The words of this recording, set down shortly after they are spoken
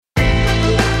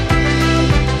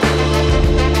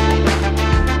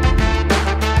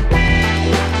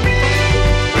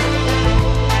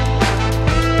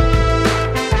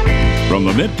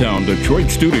From the Midtown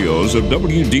Detroit studios of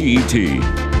WDET,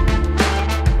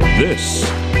 this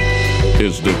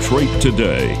is Detroit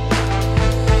Today.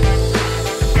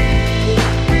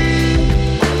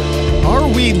 Are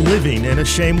we living in a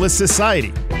shameless society?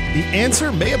 The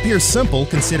answer may appear simple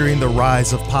considering the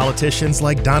rise of politicians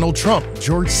like Donald Trump,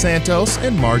 George Santos,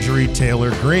 and Marjorie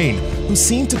Taylor Greene, who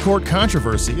seem to court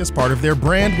controversy as part of their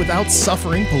brand without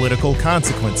suffering political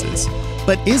consequences.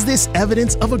 But is this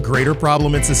evidence of a greater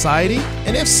problem in society?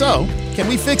 And if so, can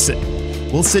we fix it?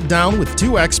 We'll sit down with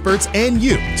two experts and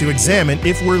you to examine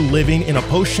if we're living in a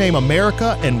post-shame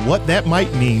America and what that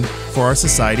might mean for our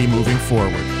society moving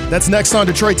forward. That's next on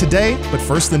Detroit Today, but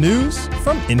first the news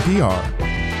from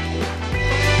NPR.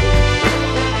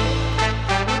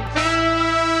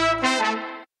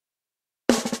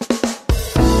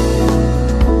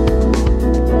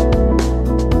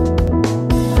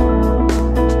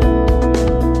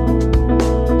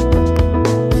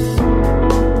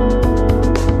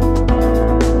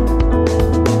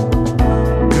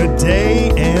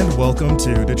 Welcome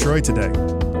to Detroit Today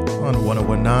on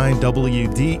 1019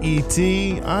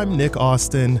 WDET. I'm Nick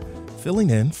Austin, filling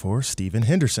in for Stephen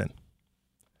Henderson.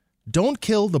 Don't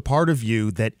kill the part of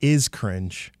you that is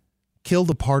cringe. Kill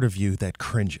the part of you that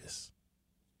cringes.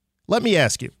 Let me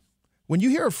ask you, when you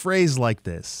hear a phrase like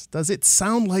this, does it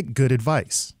sound like good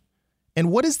advice?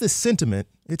 And what is the sentiment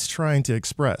it's trying to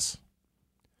express?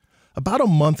 About a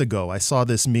month ago, I saw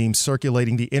this meme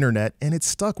circulating the internet and it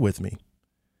stuck with me.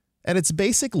 At its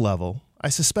basic level, I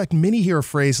suspect many hear a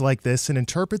phrase like this and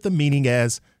interpret the meaning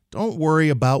as, don't worry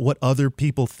about what other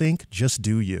people think, just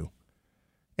do you.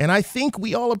 And I think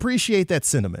we all appreciate that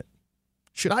sentiment.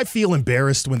 Should I feel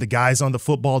embarrassed when the guys on the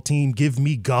football team give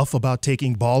me guff about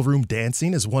taking ballroom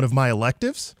dancing as one of my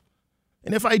electives?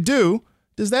 And if I do,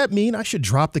 does that mean I should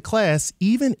drop the class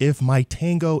even if my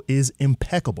tango is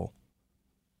impeccable?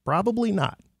 Probably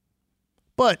not.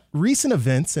 But recent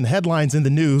events and headlines in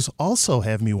the news also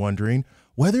have me wondering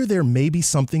whether there may be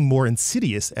something more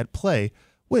insidious at play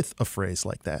with a phrase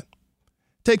like that.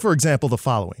 Take, for example, the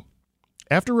following.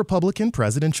 After Republican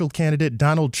presidential candidate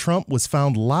Donald Trump was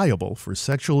found liable for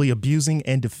sexually abusing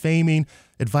and defaming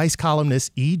advice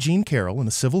columnist E. Jean Carroll in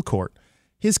a civil court,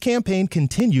 his campaign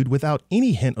continued without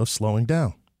any hint of slowing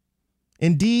down.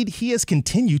 Indeed, he has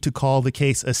continued to call the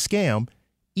case a scam,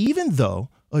 even though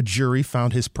a jury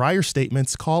found his prior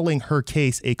statements calling her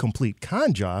case a complete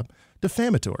con job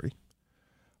defamatory.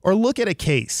 Or look at the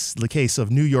case of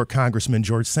New York Congressman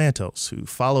George Santos, who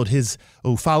following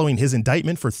his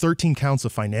indictment for 13 counts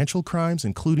of financial crimes,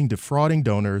 including defrauding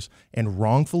donors and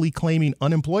wrongfully claiming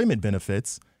unemployment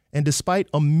benefits, and despite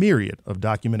a myriad of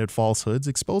documented falsehoods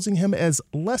exposing him as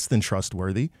less than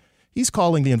trustworthy, he's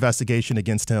calling the investigation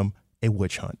against him a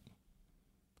witch hunt.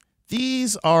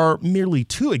 These are merely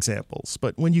two examples,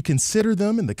 but when you consider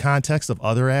them in the context of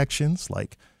other actions,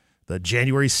 like the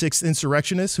January 6th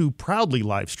insurrectionists who proudly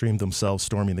live-streamed themselves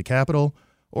storming the Capitol,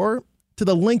 or to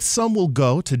the length some will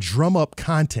go to drum up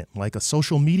content like a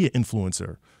social media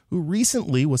influencer who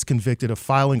recently was convicted of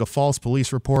filing a false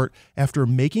police report after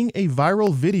making a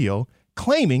viral video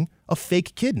claiming a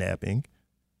fake kidnapping,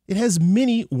 it has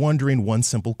many wondering one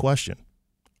simple question.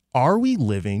 Are we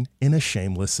living in a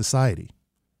shameless society?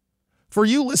 For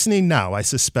you listening now, I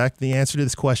suspect the answer to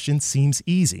this question seems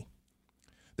easy.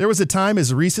 There was a time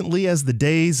as recently as the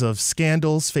days of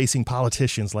scandals facing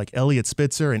politicians like Eliot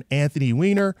Spitzer and Anthony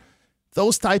Weiner,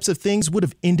 those types of things would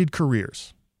have ended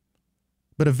careers.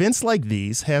 But events like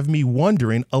these have me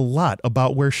wondering a lot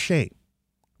about where shame,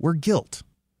 where guilt,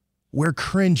 where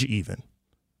cringe even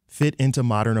fit into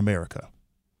modern America.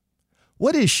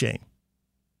 What is shame?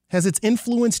 Has its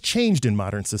influence changed in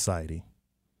modern society?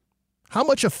 How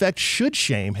much effect should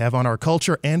shame have on our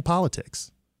culture and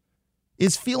politics?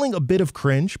 Is feeling a bit of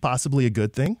cringe possibly a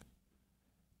good thing?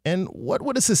 And what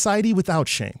would a society without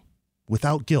shame,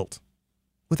 without guilt,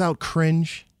 without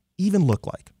cringe even look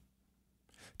like?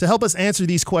 To help us answer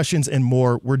these questions and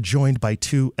more, we're joined by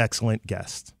two excellent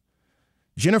guests.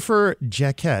 Jennifer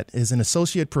Jacquet is an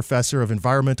associate professor of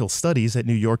environmental studies at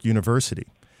New York University.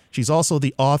 She's also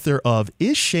the author of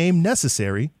Is Shame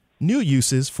Necessary? New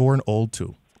Uses for an Old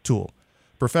Tool.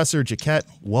 Professor Jacquet,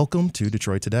 welcome to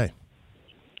Detroit Today.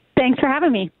 Thanks for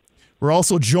having me. We're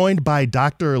also joined by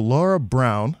Dr. Lara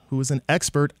Brown, who is an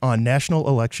expert on national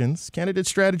elections, candidate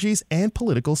strategies, and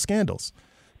political scandals.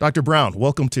 Dr. Brown,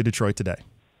 welcome to Detroit Today.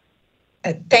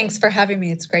 Thanks for having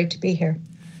me. It's great to be here.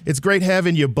 It's great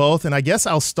having you both, and I guess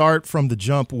I'll start from the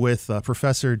jump with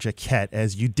Professor Jacquet,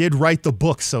 as you did write the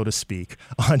book, so to speak,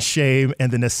 on shame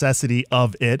and the necessity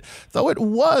of it, though it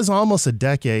was almost a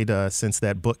decade since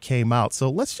that book came out. So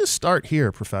let's just start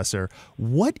here, Professor.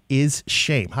 What is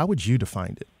shame? How would you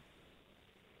define it?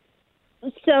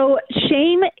 So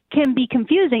shame can be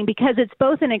confusing because it's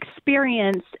both an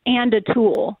experience and a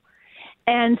tool.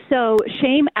 And so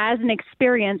shame as an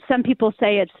experience, some people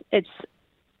say it's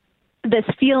this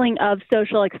feeling of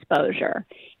social exposure.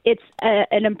 It's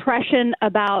an impression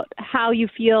about how you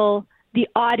feel, the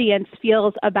audience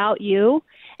feels about you.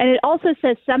 And it also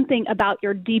says something about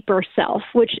your deeper self,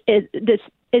 which is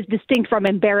distinct from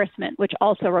embarrassment, which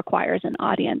also requires an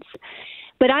audience.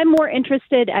 But I'm more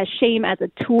interested as shame as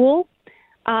a tool.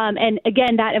 And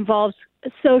again, that involves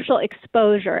social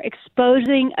exposure,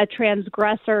 exposing a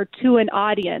transgressor to an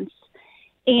audience,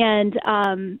 and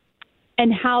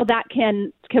how that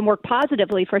can work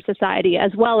positively for society,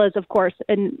 as well as, of course,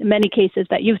 in many cases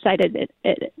that you've cited,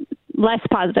 it less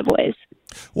positive ways.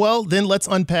 Well, then let's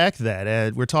unpack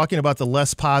that. We're talking about the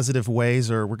less positive ways,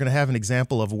 or we're going to have an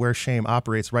example of where shame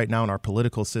operates right now in our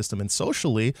political system and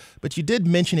socially, but you did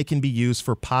mention it can be used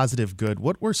for positive good.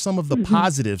 What were some of the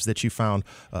positives that you found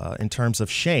in terms of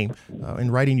shame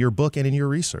in writing your book and in your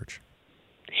research?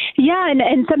 Yeah,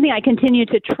 and something I continue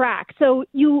to track. So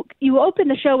you open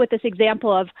the show with this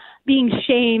example of being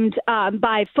shamed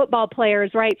by football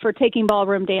players, right, for taking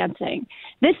ballroom dancing.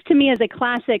 This, to me, is a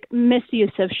classic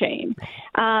misuse of shame.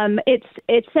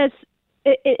 It says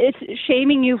it's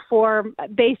shaming you for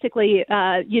basically,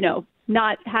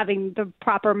 not having the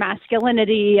proper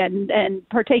masculinity and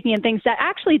partaking in things that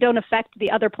actually don't affect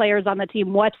the other players on the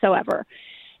team whatsoever.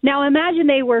 Now, imagine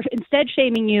they were instead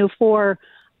shaming you for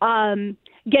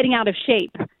getting out of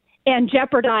shape and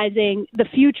jeopardizing the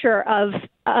future of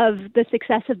the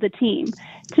success of the team.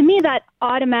 To me, that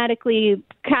automatically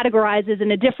categorizes in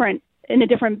a different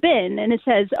bin, and it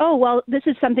says, oh, well, this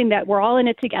is something that we're all in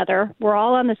it together, we're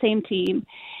all on the same team,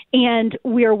 and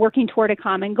we are working toward a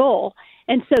common goal.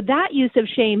 And so that use of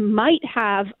shame might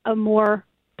have a more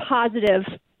positive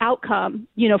outcome,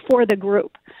 for the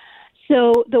group.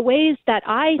 So the ways that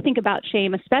I think about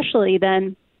shame, especially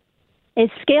then, is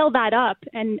scale that up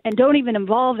and don't even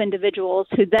involve individuals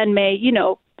who then may,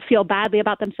 feel badly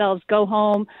about themselves, go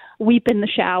home, weep in the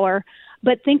shower.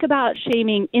 But think about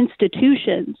shaming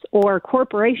institutions or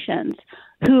corporations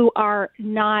who are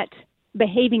not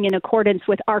behaving in accordance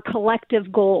with our collective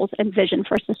goals and vision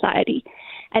for society.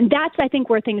 And that's, I think,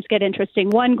 where things get interesting.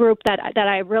 One group that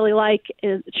I really like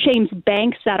is shames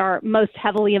banks that are most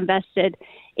heavily invested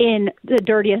in the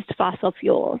dirtiest fossil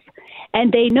fuels.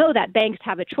 And they know that banks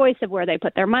have a choice of where they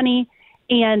put their money.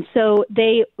 And so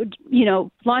they,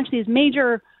 launch these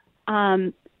major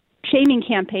shaming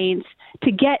campaigns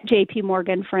to get JP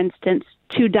Morgan, for instance,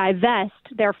 to divest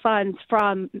their funds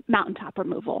from mountaintop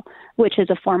removal, which is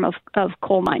a form of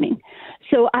coal mining.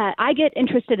 So I get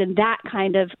interested in that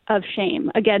kind of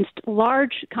shame against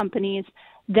large companies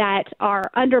that are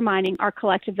undermining our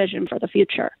collective vision for the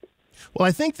future. Well,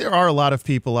 I think there are a lot of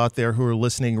people out there who are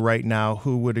listening right now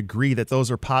who would agree that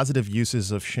those are positive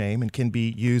uses of shame and can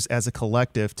be used as a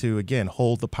collective to, again,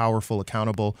 hold the powerful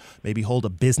accountable, maybe hold a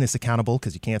business accountable,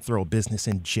 because you can't throw a business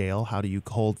in jail. How do you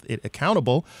hold it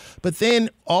accountable? But then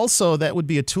also that would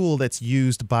be a tool that's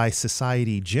used by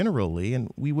society generally. And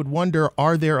we would wonder,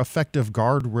 are there effective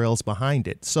guardrails behind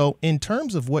it? So in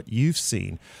terms of what you've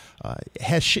seen,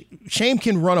 shame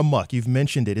can run amok. You've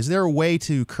mentioned it. Is there a way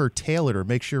to curtail it or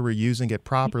make sure we're using it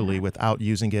properly without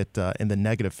using it in the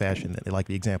negative fashion, like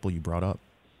the example you brought up?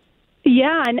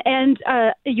 Yeah, and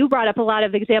you brought up a lot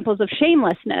of examples of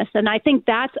shamelessness, and I think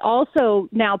that's also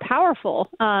now powerful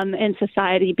in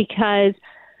society because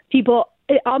people,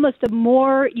 almost the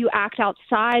more you act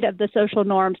outside of the social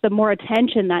norms, the more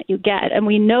attention that you get. And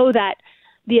we know that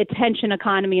the attention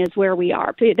economy is where we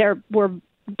are. We're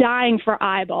dying for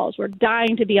eyeballs. We're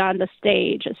dying to be on the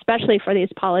stage, especially for these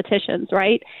politicians,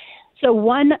 right? So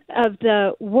one of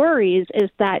the worries is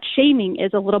that shaming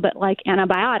is a little bit like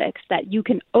antibiotics, that you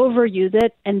can overuse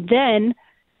it and then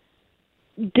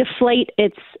deflate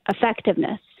its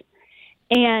effectiveness.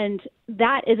 And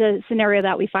that is a scenario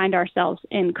that we find ourselves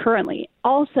in currently.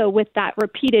 Also, with that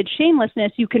repeated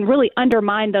shamelessness, you can really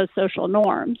undermine those social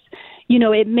norms.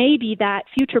 It may be that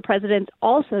future presidents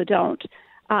also don't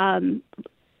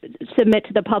submit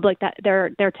to the public that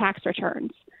their tax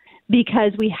returns,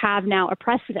 because we have now a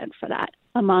precedent for that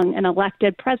among an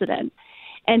elected president.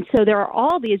 And so there are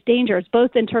all these dangers,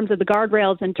 both in terms of the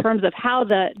guardrails, in terms of how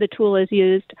the tool is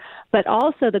used, but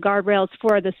also the guardrails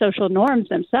for the social norms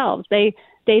themselves. They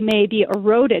may be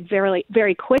eroded very,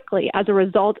 very quickly as a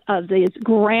result of these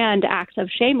grand acts of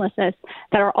shamelessness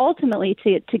that are ultimately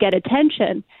to get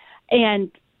attention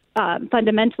and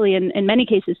fundamentally, in many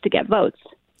cases, to get votes.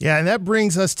 Yeah, and that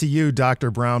brings us to you, Dr.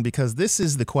 Brown, because this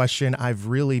is the question I've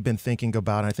really been thinking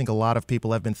about, and I think a lot of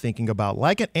people have been thinking about.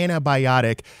 Like an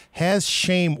antibiotic, has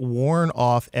shame worn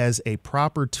off as a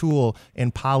proper tool in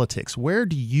politics? Where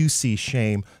do you see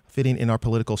shame fitting in our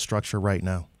political structure right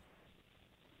now?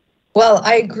 Well,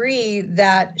 I agree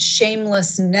that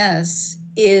shamelessness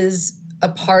is a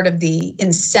part of the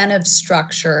incentive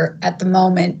structure at the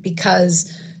moment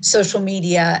because social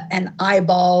media and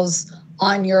eyeballs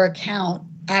on your account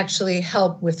actually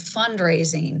help with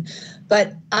fundraising.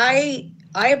 But I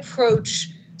approach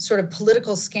sort of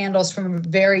political scandals from a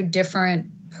very different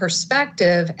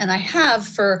perspective, and I have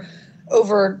for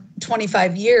over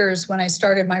 25 years when I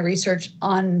started my research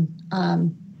on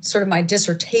sort of my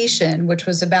dissertation, which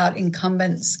was about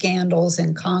incumbent scandals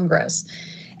in Congress.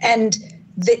 And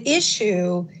the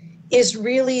issue is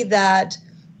really that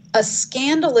a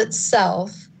scandal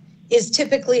itself is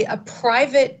typically a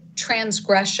private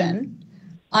transgression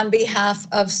on behalf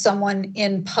of someone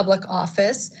in public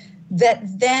office that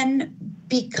then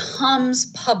becomes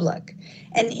public.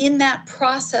 And in that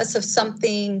process of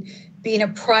something being a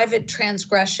private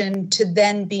transgression to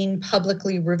then being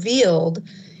publicly revealed,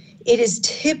 it is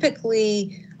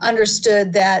typically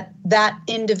understood that that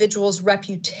individual's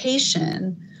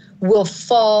reputation will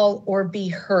fall or be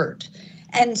hurt.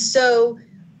 And so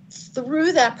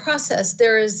through that process,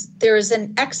 there is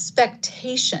an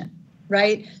expectation,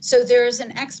 right? So there is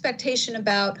an expectation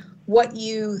about what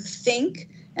you think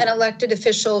an elected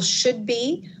official should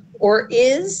be or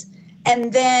is,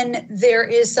 and then there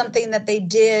is something that they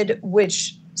did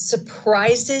which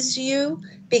surprises you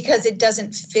because it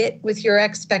doesn't fit with your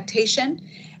expectation.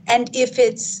 And if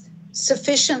it's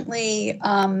sufficiently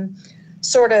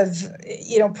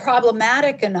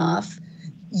problematic enough,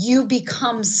 you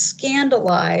become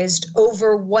scandalized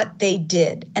over what they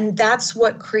did. And that's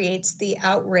what creates the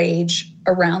outrage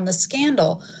around the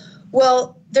scandal.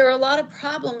 Well, there are a lot of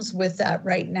problems with that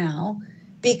right now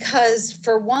because,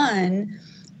 for one,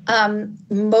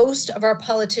 most of our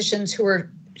politicians who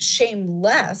are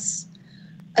shameless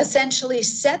essentially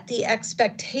set the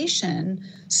expectation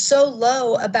so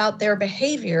low about their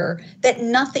behavior that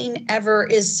nothing ever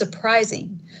is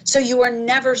surprising. So you are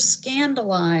never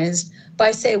scandalized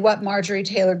by, say, what Marjorie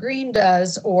Taylor Greene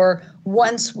does, or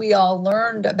once we all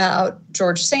learned about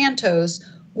George Santos,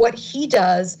 what he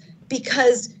does,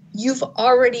 because you've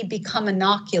already become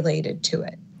inoculated to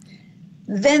it.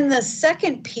 Then the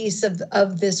second piece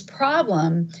of this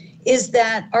problem is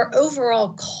that our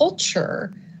overall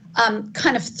culture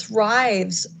kind of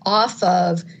thrives off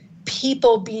of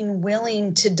people being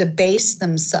willing to debase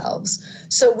themselves.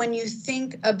 So when you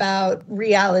think about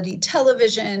reality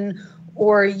television,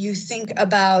 or you think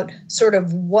about sort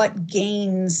of what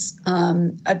gains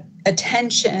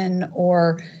attention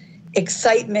or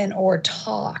excitement or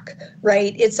talk,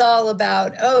 right? It's all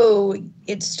about,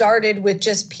 it started with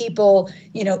just people,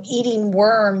 eating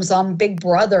worms on Big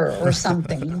Brother or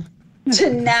something,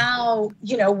 to now,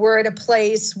 we're at a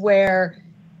place where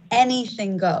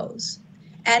anything goes.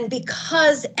 And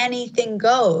because anything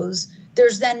goes,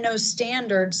 there's then no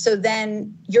standard, so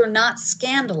then you're not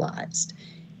scandalized.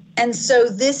 And so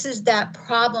this is that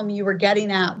problem you were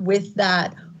getting at with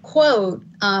that quote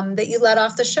that you let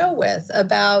off the show with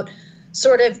about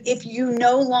sort of, if you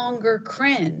no longer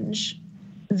cringe,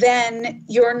 then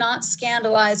you're not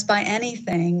scandalized by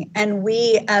anything. And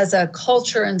we as a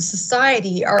culture and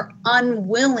society are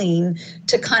unwilling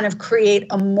to kind of create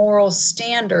a moral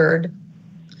standard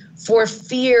for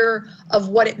fear of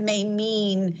what it may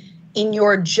mean in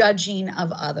your judging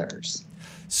of others.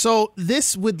 So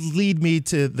this would lead me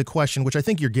to the question, which I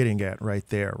think you're getting at right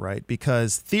there, right?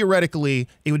 Because theoretically,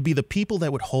 it would be the people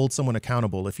that would hold someone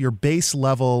accountable. If your base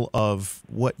level of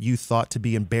what you thought to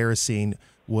be embarrassing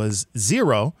was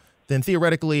 0, then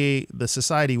theoretically the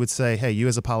society would say, hey, you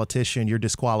as a politician, you're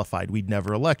disqualified. We'd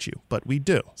never elect you, but we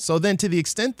do. So then to the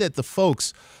extent that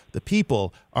the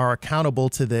people are accountable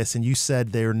to this, and you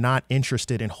said they're not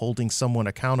interested in holding someone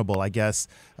accountable, I guess,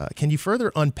 can you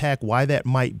further unpack why that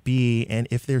might be, and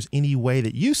if there's any way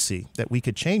that you see that we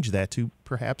could change that to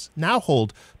perhaps now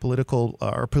hold political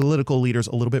leaders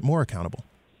a little bit more accountable?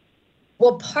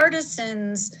 Well,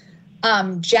 partisans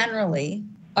generally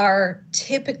are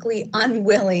typically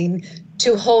unwilling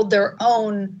to hold their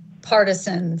own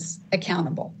partisans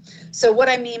accountable. So what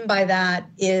I mean by that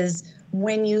is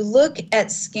when you look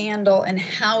at scandal and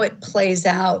how it plays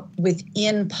out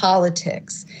within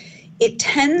politics, it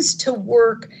tends to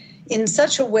work in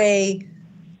such a way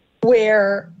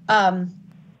where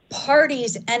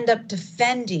parties end up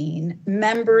defending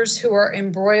members who are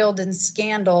embroiled in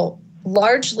scandal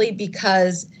largely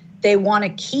because they want to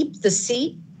keep the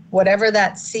seat, whatever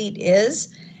that seat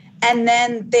is. And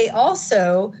then they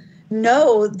also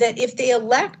know that if they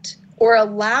elect or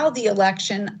allow the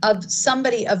election of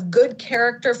somebody of good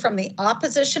character from the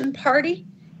opposition party,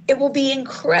 it will be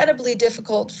incredibly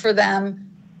difficult for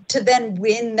them to then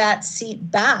win that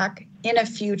seat back in a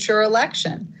future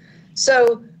election.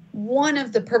 So one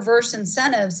of the perverse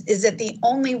incentives is that the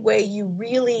only way you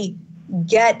really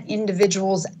get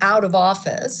individuals out of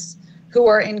office who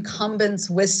are incumbents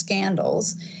with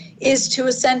scandals is to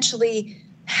essentially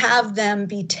have them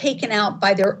be taken out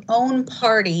by their own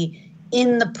party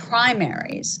in the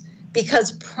primaries,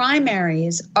 because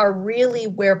primaries are really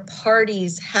where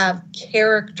parties have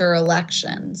character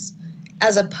elections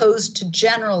as opposed to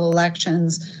general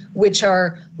elections, which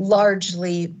are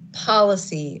largely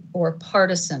policy or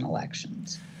partisan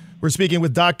elections. We're speaking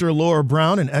with Dr. Lara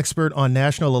Brown, an expert on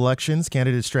national elections,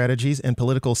 candidate strategies, and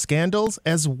political scandals,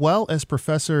 as well as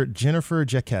Professor Jennifer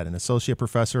Jacquet, an associate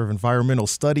professor of environmental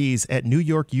studies at New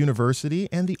York University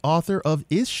and the author of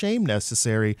Is Shame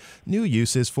Necessary? New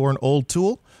Uses for an Old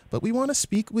Tool. But we want to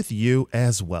speak with you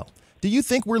as well. Do you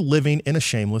think we're living in a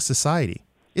shameless society?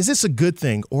 Is this a good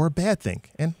thing or a bad thing?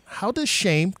 And how does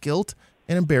shame, guilt,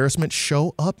 and embarrassment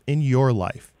show up in your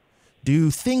life?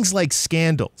 Do things like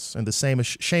scandals and the same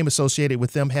shame associated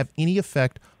with them have any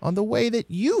effect on the way that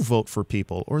you vote for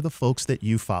people or the folks that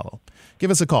you follow?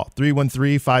 Give us a call,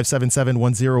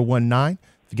 313-577-1019.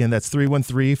 Again, that's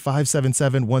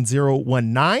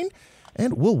 313-577-1019.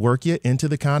 And we'll work you into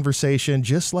the conversation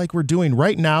just like we're doing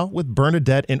right now with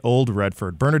Bernadette in Old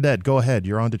Redford. Bernadette, go ahead.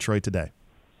 You're on Detroit Today.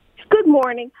 Good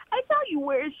morning. I tell you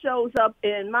where it shows up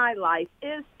in my life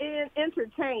is in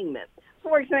entertainment.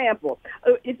 For example,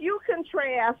 if you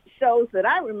contrast shows that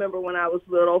I remember when I was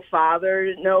little,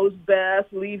 Father Knows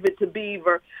Best, Leave It to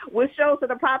Beaver, with shows that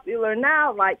are popular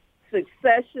now like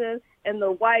Succession and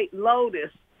The White Lotus,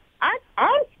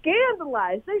 I'm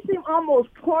scandalized. They seem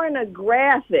almost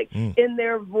pornographic in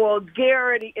their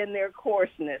vulgarity and their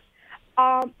coarseness.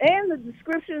 And the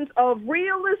descriptions of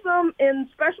realism in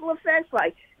special effects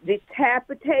like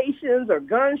decapitations or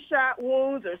gunshot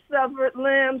wounds or severed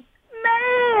limbs.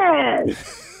 Man!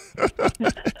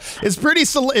 It's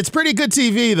pretty good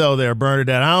TV, though, there,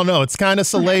 Bernadette. I don't know. It's kind of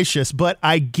salacious, but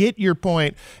I get your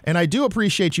point, and I do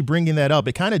appreciate you bringing that up.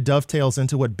 It kind of dovetails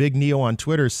into what Big Neo on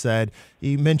Twitter said.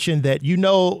 He mentioned that,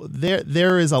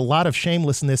 there is a lot of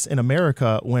shamelessness in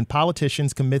America when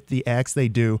politicians commit the acts they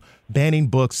do, banning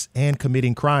books and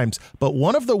committing crimes. But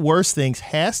one of the worst things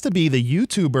has to be the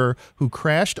YouTuber who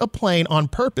crashed a plane on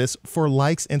purpose for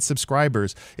likes and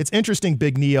subscribers. It's interesting,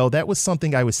 Big Neo. That was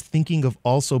something I was thinking of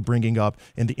also bringing up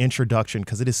in the introduction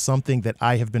because it is something that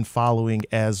I have been following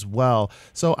as well.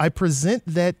 So I present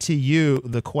that to you,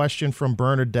 the question from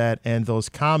Bernadette and those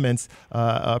comments,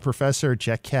 Professor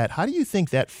Jacquet. How do you think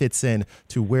that fits in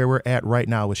to where we're at right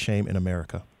now with shame in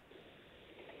America?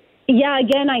 Yeah,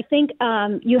 again, I think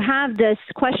you have this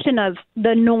question of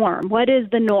the norm. What is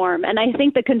the norm? And I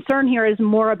think the concern here is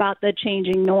more about the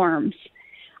changing norms.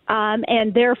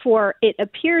 And therefore, it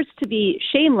appears to be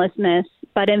shamelessness,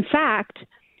 but in fact,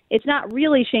 it's not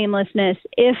really shamelessness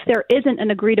if there isn't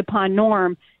an agreed upon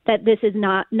norm that this is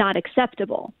not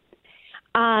acceptable.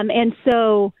 And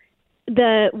so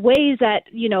the ways that,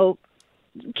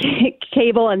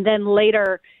 cable and then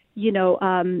later,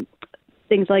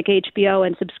 things like HBO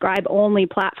and subscribe-only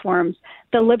platforms,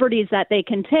 the liberties that they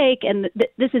can take, and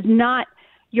this is not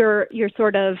your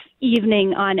sort of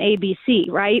evening on ABC,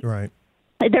 right? Right.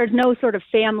 There's no sort of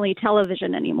family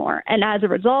television anymore. And as a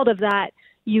result of that,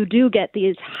 you do get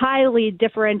these highly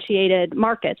differentiated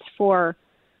markets for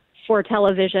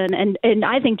television and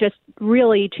I think just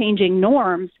really changing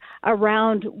norms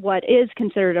around what is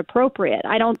considered appropriate.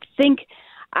 I'm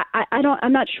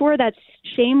not sure that's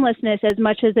shamelessness as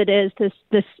much as it is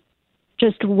this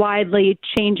just widely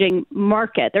changing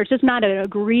market. There's just not an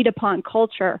agreed upon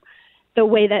culture the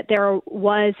way that there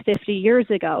was 50 years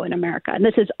ago in America. And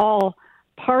this is all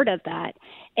part of that.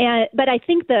 But I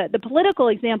think the political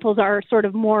examples are sort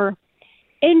of more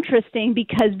interesting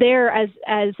because there, as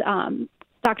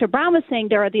Dr. Brown was saying,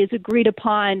 there are these agreed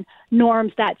upon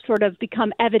norms that sort of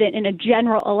become evident in a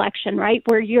general election, right?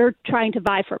 Where you're trying to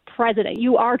vie for president.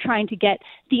 You are trying to get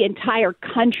the entire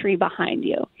country behind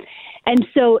you. And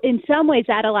so in some ways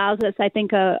that allows us, I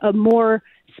think, a more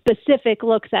specific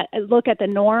look at the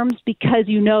norms, because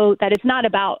you know that it's not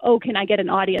about, oh, can I get an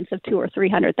audience of 200,000 or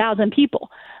 300,000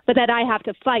 people, but that I have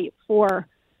to fight for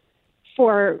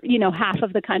half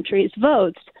of the country's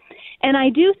votes. And I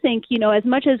do think, as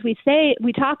much as we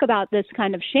talk about this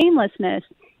kind of shamelessness,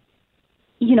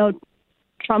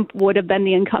 Trump would have been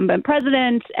the incumbent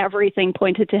president. Everything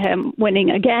pointed to him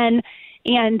winning again.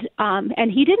 And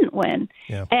he didn't win.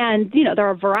 Yeah. And, there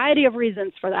are a variety of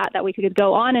reasons for that we could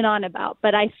go on and on about.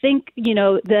 But I think,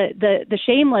 the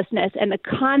shamelessness and the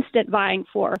constant vying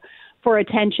for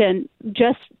attention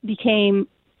just became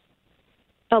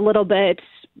a little bit,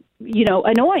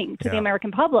 annoying to the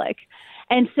American public.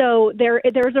 And so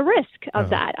there's a risk of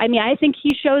that. I mean, I think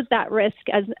he shows that risk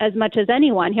as much as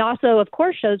anyone. He also, of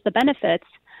course, shows the benefits.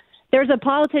 There's a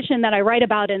politician that I write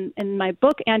about in my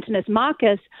book, Antonis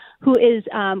Makis, who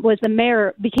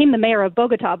became the mayor of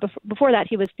Bogota. Before that,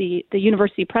 he was the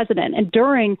university president. And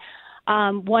during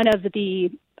one of the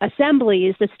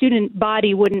assemblies, the student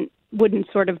body wouldn't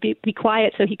sort of be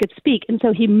quiet so he could speak, and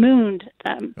so he mooned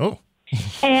them. Oh.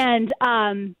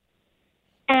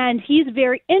 And he's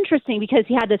very interesting because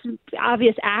he had this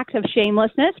obvious act of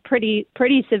shamelessness, pretty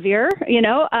severe,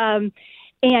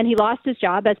 and he lost his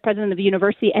job as president of the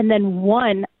university and then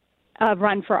won a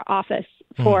run for office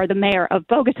for the mayor of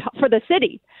Bogota, for the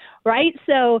city, right?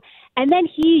 So, and then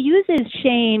he uses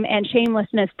shame and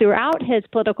shamelessness throughout his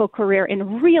political career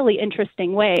in really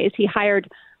interesting ways. He hired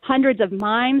hundreds of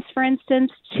mimes, for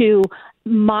instance, to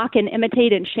mock and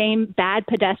imitate and shame bad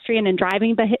pedestrian and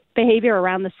driving behavior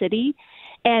around the city,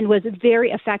 and was very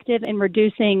effective in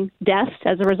reducing deaths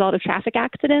as a result of traffic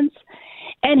accidents.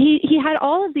 And he had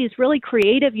all of these really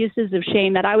creative uses of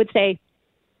shame that I would say,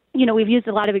 we've used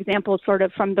a lot of examples sort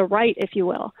of from the right, if you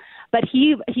will. But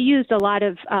he used a lot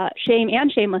of shame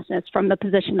and shamelessness from the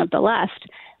position of the left,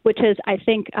 which is, I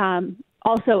think,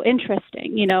 also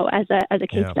interesting, as a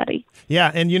case study.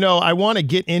 Yeah. And, I want to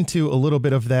get into a little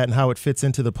bit of that and how it fits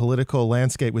into the political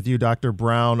landscape with you, Dr.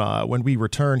 Brown, when we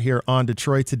return here on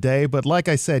Detroit Today. But like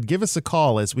I said, give us a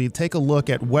call as we take a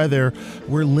look at whether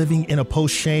we're living in a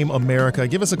post-shame America.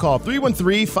 Give us a call,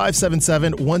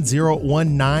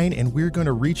 313-577-1019. And we're going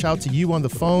to reach out to you on the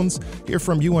phones, hear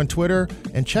from you on Twitter,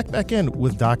 and check back in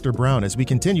with Dr. Brown as we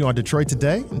continue on Detroit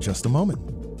Today in just a moment.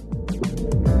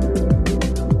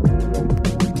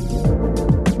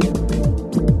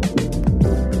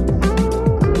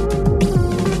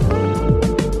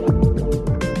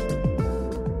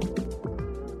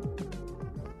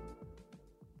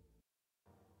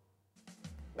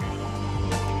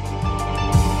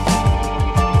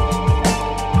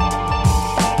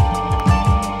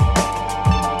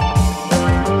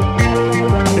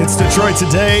 Detroit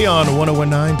Today on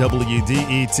 101.9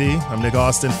 WDET. I'm Nick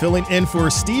Austin, filling in for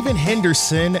Stephen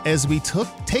Henderson as we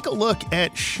take a look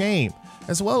at shame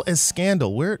as well as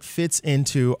scandal, where it fits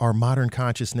into our modern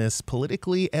consciousness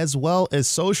politically as well as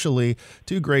socially.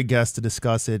 Two great guests to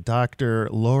discuss it. Dr.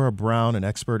 Lara Brown, an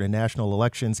expert in national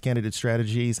elections, candidate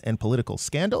strategies, and political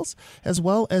scandals, as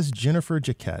well as Jennifer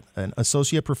Jacquet, an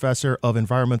associate professor of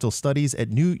environmental studies at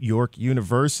New York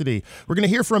University. We're going to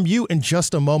hear from you in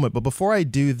just a moment. But before I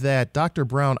do that, Dr.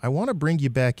 Brown, I want to bring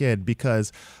you back in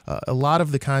because a lot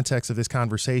of the context of this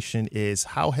conversation is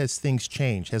how has things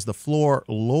changed? Has the floor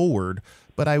lowered?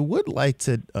 But I would like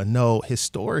to know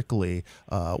historically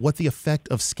what the effect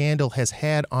of scandal has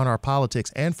had on our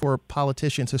politics and for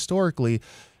politicians historically.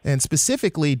 And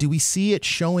specifically, do we see it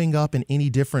showing up in any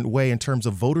different way in terms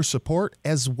of voter support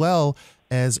as well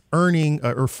as earning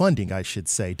or funding, I should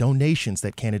say, donations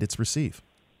that candidates receive?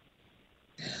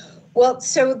 Well,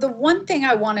 so the one thing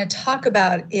I want to talk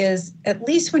about is, at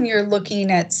least when you're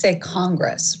looking at, say,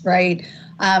 Congress, right?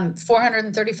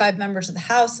 435 members of the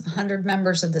House, 100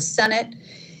 members of the Senate.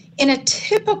 In a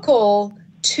typical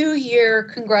 2-year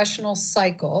congressional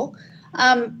cycle,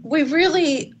 we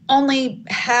really only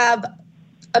have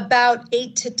about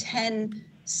 8 to 10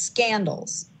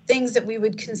 scandals, things that we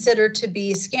would consider to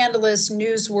be scandalous,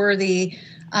 newsworthy,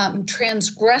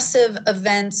 transgressive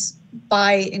events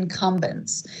by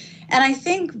incumbents. And I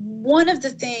think one of the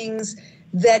things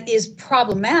that is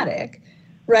problematic,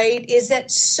 right, is that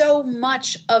so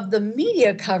much of the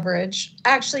media coverage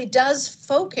actually does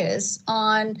focus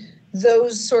on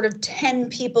those sort of 10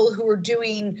 people who are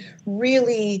doing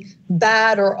really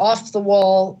bad or off the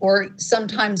wall or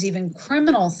sometimes even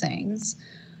criminal things.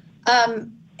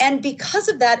 And because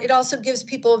of that, it also gives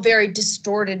people a very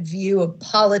distorted view of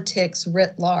politics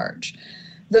writ large.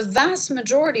 The vast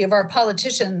majority of our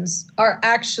politicians are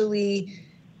actually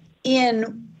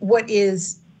in what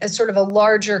is a sort of a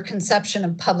larger conception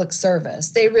of public service.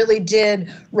 They really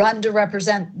did run to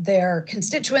represent their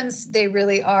constituents. They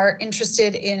really are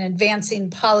interested in advancing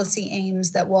policy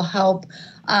aims that will help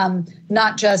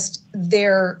not just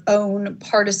their own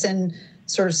partisan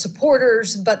sort of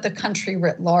supporters, but the country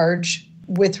writ large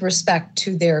with respect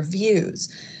to their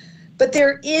views. But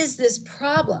there is this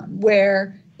problem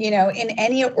where, in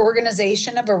any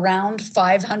organization of around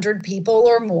 500 people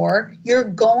or more, you're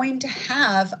going to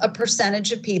have a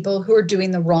percentage of people who are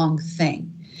doing the wrong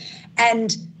thing.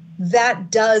 And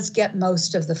that does get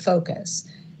most of the focus.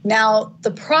 Now,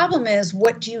 the problem is,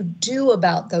 what do you do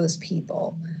about those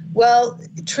people? Well,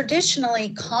 traditionally,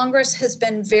 Congress has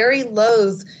been very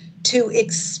loath to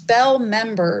expel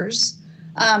members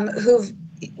who've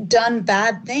done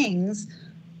bad things,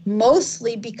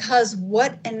 mostly because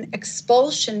what an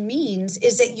expulsion means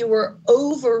is that you are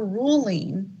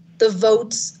overruling the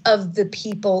votes of the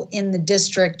people in the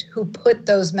district who put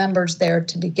those members there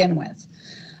to begin with.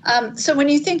 So when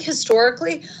you think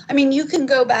historically, you can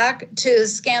go back to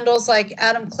scandals like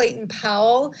Adam Clayton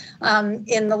Powell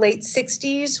in the late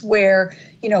 60s, where,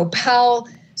 Powell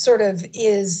sort of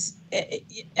is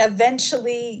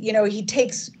eventually, he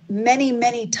takes many,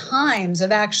 many times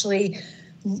of actually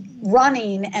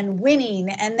running and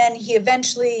winning, and then he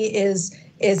eventually is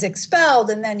expelled,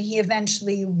 and then he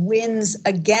eventually wins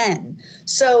again.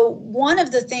 So one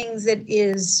of the things that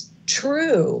is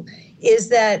true is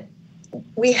that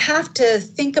we have to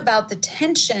think about the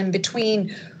tension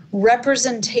between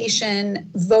representation,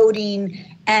 voting,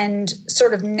 and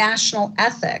sort of national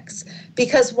ethics.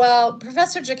 Because while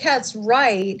Professor Jacquet's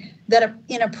right that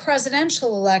in a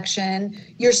presidential election,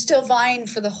 you're still vying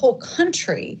for the whole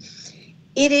country,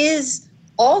 it is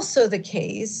also the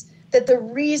case that the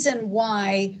reason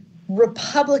why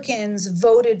Republicans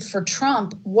voted for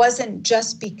Trump wasn't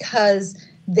just because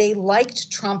they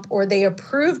liked Trump or they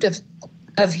approved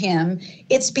of him.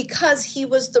 It's because he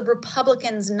was the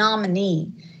Republicans'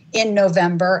 nominee in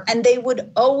November, and they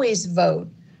would always vote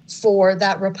for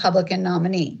that Republican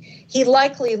nominee. He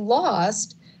likely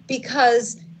lost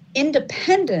because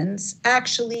independents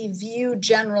actually view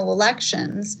general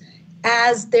elections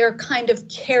as their kind of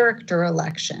character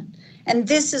election. And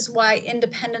this is why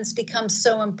independents become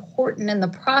so important in the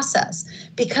process,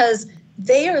 because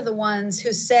they are the ones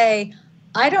who say,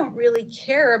 I don't really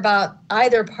care about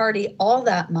either party all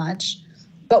that much,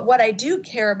 but what I do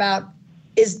care about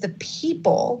is the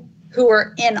people who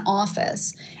are in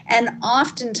office. And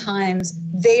oftentimes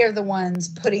they are the ones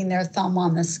putting their thumb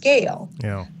on the scale.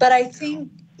 Yeah. But I think,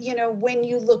 when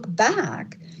you look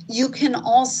back, you can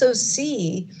also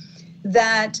see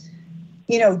that,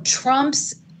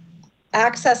 Trump's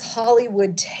Access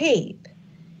Hollywood tape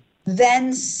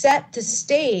then set the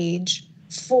stage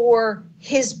for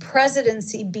his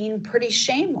presidency being pretty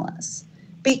shameless,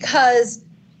 because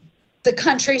the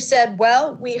country said,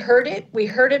 well, we heard it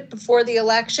before the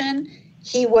election.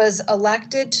 He was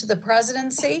elected to the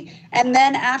presidency. And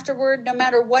then afterward, no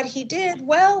matter what he did,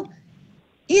 well,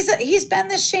 he's been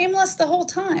this shameless the whole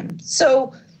time.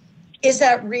 So is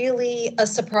that really a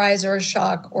surprise or a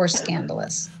shock or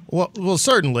scandalous? Well,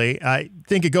 certainly. I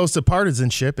think it goes to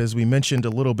partisanship. As we mentioned a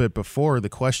little bit before, the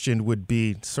question would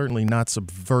be certainly not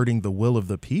subverting the will of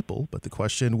the people, but the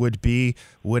question would be,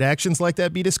 would actions like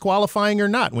that be disqualifying or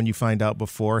not when you find out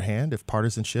beforehand? If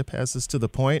partisanship has us to the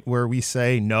point where we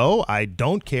say, no, I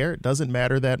don't care, it doesn't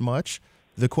matter that much,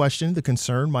 the question, the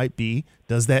concern might be,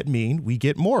 does that mean we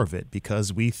get more of it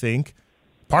because we think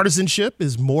partisanship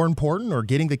is more important, or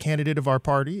getting the candidate of our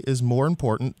party is more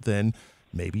important than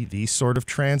maybe these sort of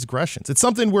transgressions? It's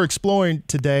something we're exploring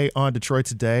today on Detroit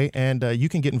Today, and you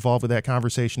can get involved with that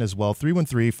conversation as well.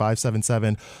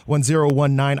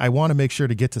 313-577-1019. I want to make sure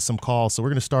to get to some calls, so we're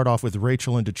going to start off with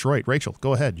Rachel in Detroit. Rachel,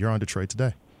 go ahead. You're on Detroit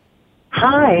Today.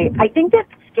 Hi. I think that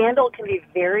scandal can be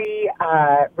very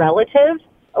relative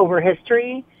over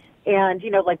history. And,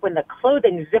 like when the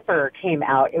clothing zipper came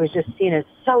out, it was just seen as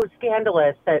so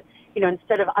scandalous that,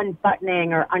 instead of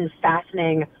unbuttoning or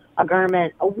unfastening a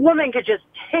garment, a woman could just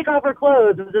take off her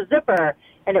clothes with a zipper,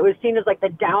 and it was seen as like the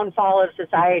downfall of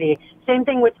society. Same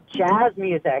thing with jazz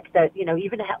music that,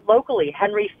 even locally,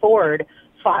 Henry Ford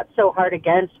fought so hard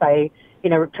against by,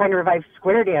 trying to revive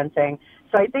square dancing.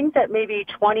 So I think that maybe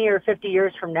 20 or 50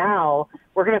 years from now,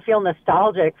 we're going to feel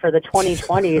nostalgic for the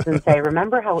 2020s and say,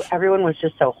 remember how everyone was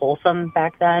just so wholesome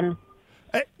back then?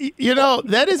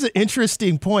 That is an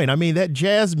interesting point. I mean, that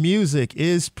jazz music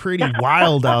is pretty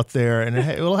wild out there, and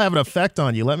it will have an effect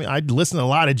on you. I listen to a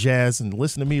lot of jazz, and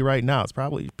listen to me right now. It's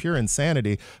probably pure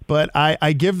insanity. But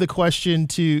I give the question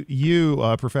to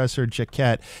you, Professor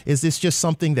Jacquet. Is this just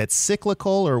something that's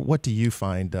cyclical, or what do you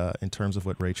find in terms of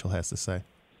what Rachel has to say?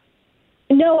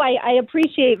 No, I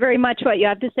appreciate very much what you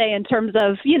have to say in terms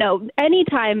of,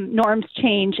 anytime norms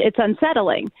change, it's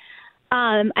unsettling.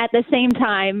 At the same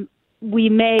time, we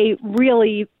may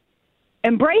really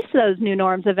embrace those new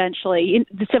norms eventually.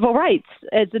 The civil rights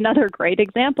is another great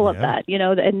example of that,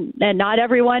 and not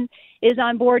everyone is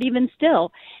on board even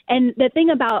still. And the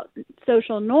thing about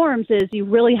social norms is you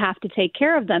really have to take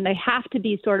care of them. They have to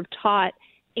be sort of taught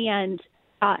and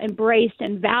embraced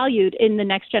and valued in the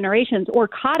next generations or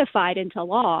codified into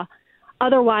law.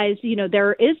 Otherwise,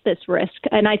 there is this risk.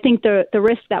 And I think the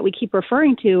risk that we keep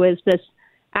referring to is this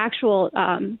actual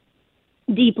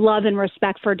deep love and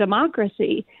respect for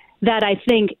democracy that I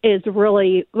think is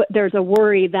really, there's a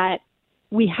worry that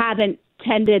we haven't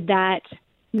tended that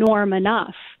norm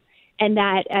enough. And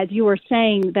that, as you were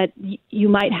saying, that you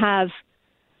might have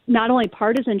not only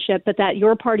partisanship, but that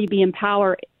your party be in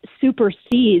power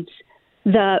supersedes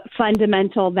the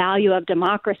fundamental value of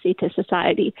democracy to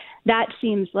society. That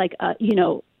seems like,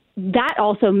 that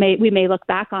also we may look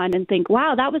back on and think,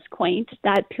 wow, that was quaint,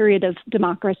 that period of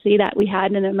democracy that we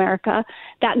had in America,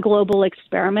 that global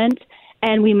experiment.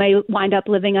 And we may wind up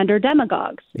living under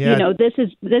demagogues. Yeah. This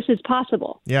is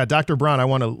possible. Yeah, Dr. Brown, I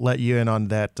want to let you in on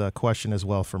that question as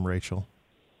well from Rachel.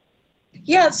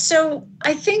 Yeah, so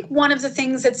I think one of the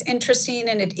things that's interesting,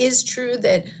 and it is true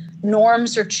that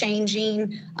norms are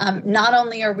changing. Not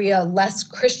only are we a less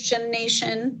Christian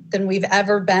nation than we've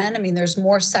ever been, I mean, there's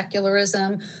more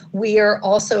secularism. We are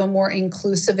also a more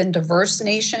inclusive and diverse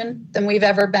nation than we've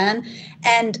ever been.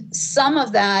 And some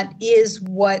of that is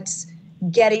what's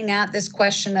getting at this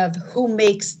question of who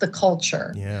makes the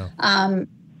culture. Yeah.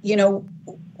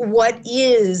 What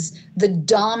is the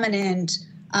dominant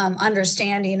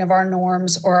understanding of our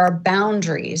norms or our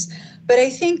boundaries? But I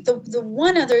think the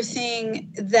one other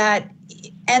thing that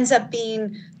ends up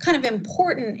being kind of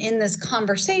important in this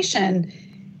conversation,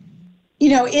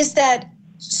 is that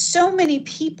so many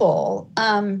people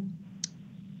kind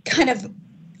of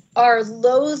are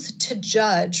loath to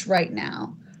judge right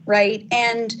now. Right.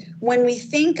 And when we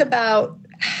think about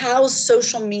how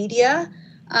social media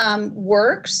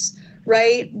works,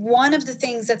 right, one of the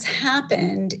things that's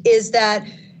happened is that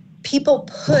people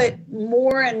put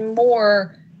more and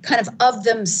more kind of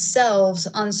themselves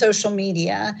on social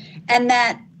media. And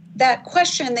that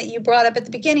question that you brought up at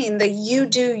the beginning, the you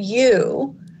do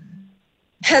you,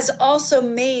 has also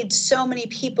made so many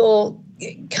people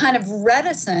kind of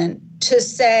reticent to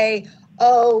say,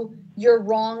 oh, you're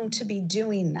wrong to be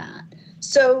doing that.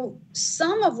 So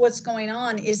some of what's going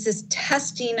on is this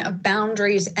testing of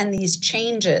boundaries and these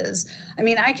changes. I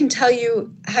mean, I can tell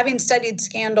you, having studied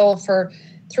scandal for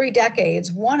 3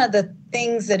 decades, one of the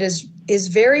things that is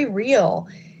very real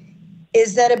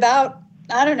is that about,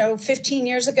 15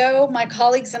 years ago, my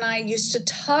colleagues and I used to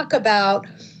talk about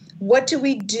what do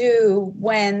we do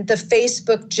when the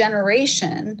Facebook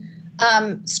generation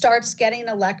starts getting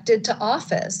elected to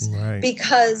office, right?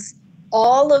 Because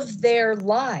all of their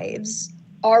lives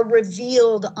are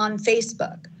revealed on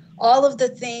Facebook. All of the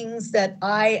things that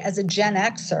I, as a Gen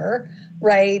Xer,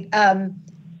 right,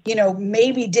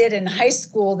 maybe did in high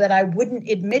school that I wouldn't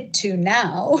admit to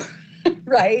now,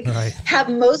 right, have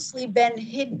mostly been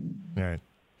hidden. Right.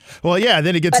 Well, yeah,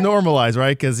 then it gets normalized,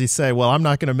 right? Because you say, well, I'm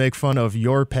not going to make fun of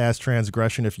your past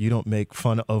transgression if you don't make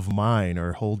fun of mine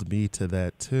or hold me to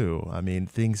that too. I mean,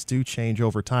 things do change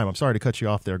over time. I'm sorry to cut you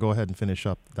off there. Go ahead and finish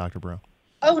up, Dr. Brown.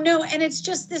 Oh, no. And it's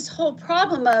just this whole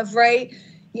problem of, right,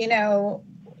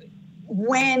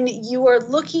 when you are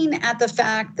looking at the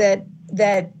fact that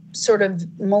sort of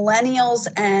millennials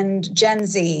and Gen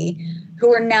Z,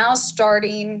 who are now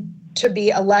starting to be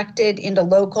elected into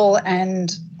local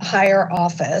and higher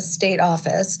office, state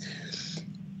office,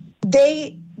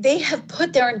 they have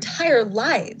put their entire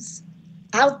lives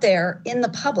out there in the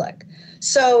public.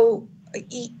 So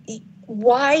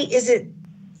why is it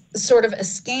sort of a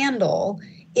scandal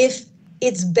if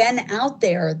it's been out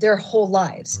there their whole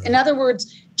lives? Right. In other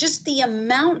words, just the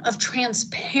amount of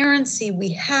transparency we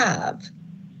have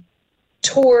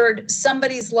toward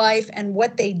somebody's life and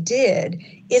what they did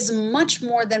is much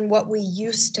more than what we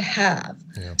used to have.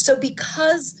 Yeah. So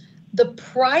because the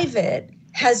private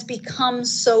has become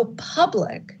so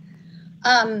public,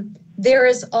 there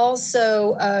is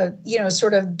also,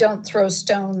 sort of don't throw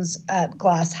stones at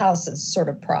glass houses sort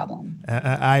of problem.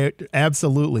 I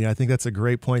absolutely. I think that's a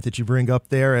great point that you bring up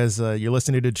there as you're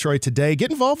listening to Detroit Today. Get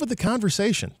involved with the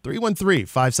conversation.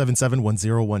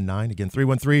 313-577-1019. Again,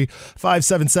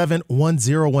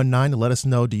 313-577-1019 to let us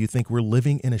know, do you think we're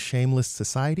living in a shameless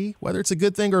society? Whether it's a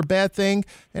good thing or a bad thing,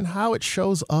 and how it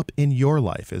shows up in your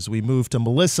life. As we move to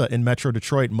Melissa in Metro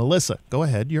Detroit. Melissa, go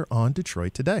ahead. You're on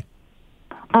Detroit Today.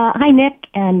 Hi, Nick,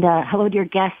 and hello to your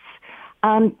guests.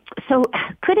 So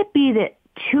could it be that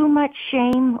too much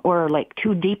shame or like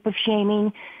too deep of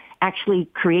shaming actually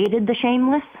created the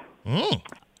shameless?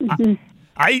 Mm.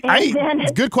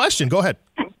 Good question. Go ahead.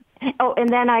 Oh, and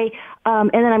then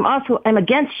I'm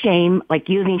against shame, like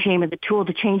using shame as a tool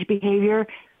to change behavior.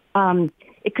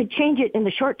 It could change it in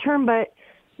the short term, but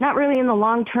not really in the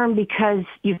long term because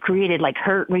you've created like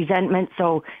hurt, resentment.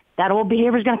 So that old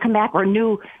behavior is going to come back, or a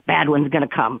new bad one's going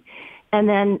to come. And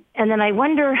then I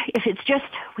wonder if it's just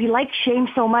we like shame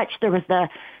so much. There was the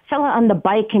fella on the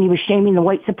bike, and he was shaming the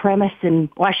white supremacists in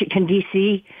Washington,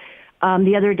 D.C.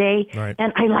 The other day, right.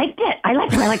 And I liked it. I'm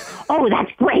like, oh,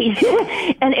 that's great.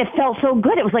 And it felt so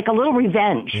good. It was like a little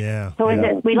revenge. Yeah. So is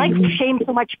it we like shame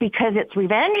so much because it's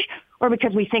revenge, or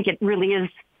because we think it really is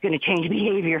going to change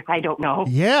behavior? I don't know.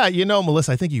 Yeah,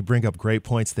 Melissa, I think you bring up great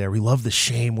points there. We love the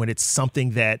shame when it's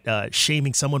something that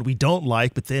shaming someone we don't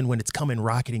like, but then when it's coming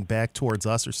rocketing back towards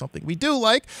us or something we do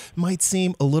like, might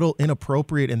seem a little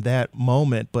inappropriate in that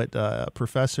moment. But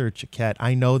Professor Jacquet,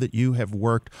 I know that you have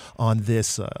worked on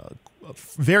this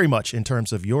very much in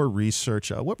terms of your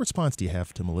research. What response do you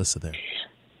have to Melissa there?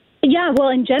 Yeah, well,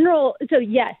 in general, so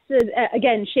yes,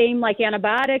 again, shame like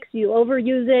antibiotics, you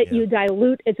overuse it, you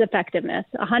dilute its effectiveness,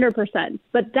 100%.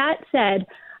 But that said,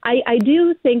 I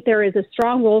do think there is a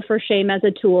strong role for shame as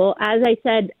a tool. As I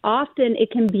said, often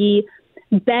it can be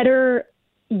better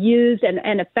used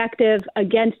and effective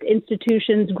against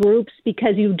institutions, groups,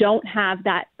 because you don't have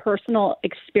that personal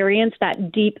experience,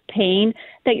 that deep pain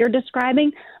that you're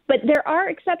describing. But there are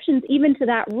exceptions even to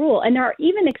that rule. And there are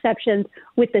even exceptions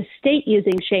with the state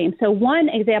using shame. So one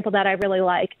example that I really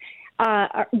like,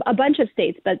 a bunch of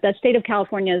states, but the state of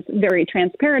California is very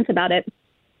transparent about it,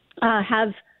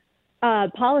 have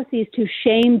policies to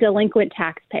shame delinquent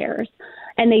taxpayers.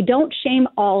 And they don't shame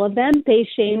all of them. They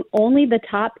shame only the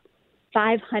top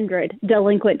 500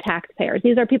 delinquent taxpayers.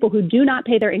 These are people who do not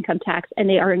pay their income tax, and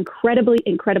they are incredibly,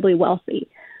 incredibly wealthy.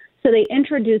 So they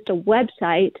introduced a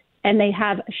website, and they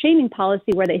have a shaming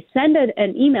policy where they send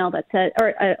an email that says,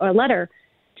 or a letter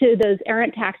to those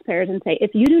errant taxpayers and say,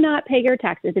 if you do not pay your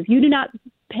taxes, if you do not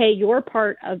pay your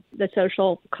part of the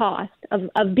social cost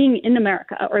of being in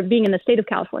America or being in the state of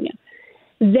California,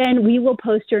 then we will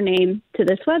post your name to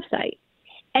this website.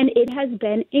 And it has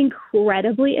been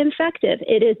incredibly effective.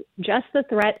 It is just the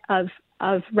threat of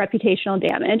reputational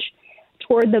damage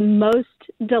toward the most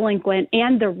delinquent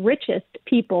and the richest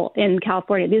people in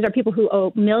California. These are people who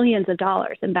owe millions of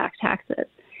dollars in back taxes.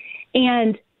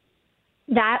 And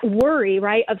that worry,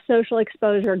 right, of social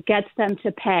exposure gets them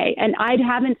to pay. And I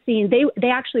haven't seen, they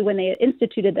actually, when they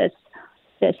instituted this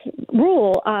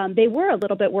rule, they were a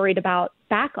little bit worried about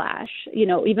backlash,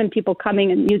 even people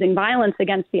coming and using violence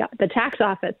against the tax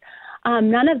office.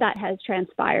 None of that has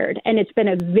transpired. And it's been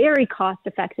a very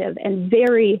cost-effective and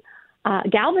very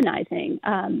galvanizing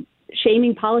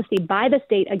shaming policy by the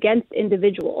state against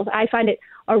individuals. I find it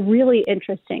a really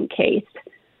interesting case.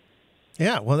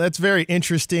 Yeah, well, that's very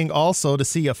interesting also to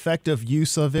see effective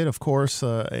use of it, of course,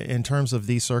 in terms of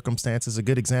these circumstances, a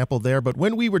good example there. But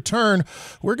when we return,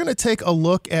 we're going to take a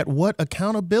look at what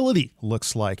accountability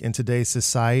looks like in today's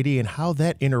society and how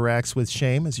that interacts with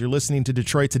shame. As you're listening to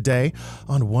Detroit Today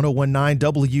on 101.9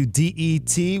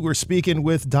 WDET, we're speaking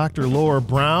with Dr. Lara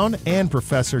Brown and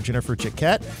Professor Jennifer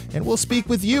Jacquet, and we'll speak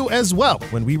with you as well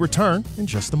when we return in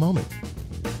just a moment.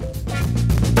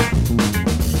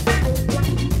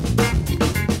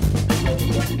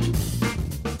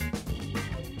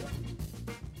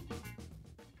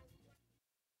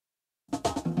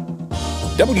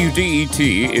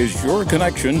 WDET is your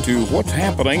connection to what's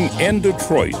happening in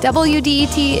Detroit.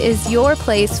 WDET is your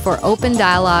place for open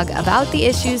dialogue about the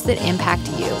issues that impact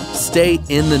you. Stay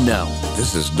in the know.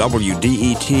 This is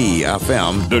WDET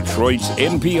FM, Detroit's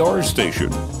NPR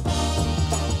station.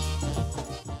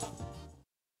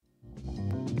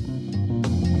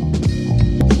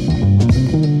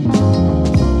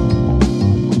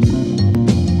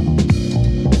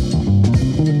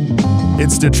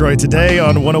 It's Detroit Today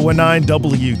on 101.9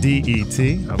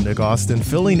 WDET. I'm Nick Austin,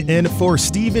 filling in for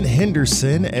Stephen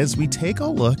Henderson as we take a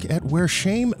look at where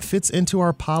shame fits into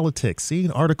our politics.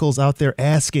 Seeing articles out there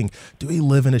asking, do we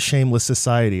live in a shameless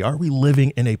society? Are we living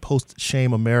in a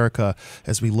post-shame America?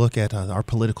 As we look at our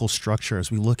political structure,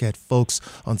 as we look at folks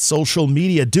on social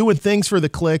media doing things for the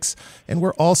clicks, and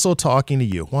we're also talking to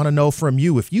you. Want to know from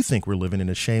you if you think we're living in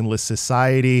a shameless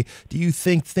society. Do you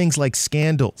think things like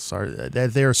scandals are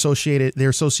that they're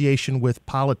your association with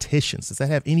politicians? Does that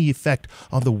have any effect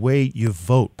on the way you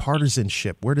vote?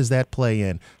 Partisanship, where does that play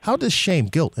in? How does shame,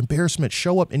 guilt, embarrassment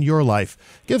show up in your life?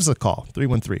 Give us a call,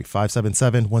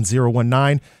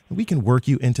 313-577-1019, and we can work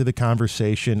you into the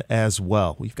conversation as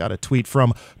well. We've got a tweet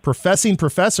from Professing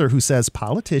Professor who says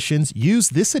politicians use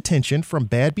this attention from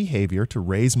bad behavior to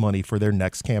raise money for their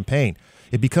next campaign.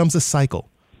 It becomes a cycle.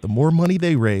 The more money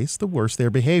they raise, the worse their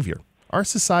behavior. Our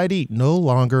society no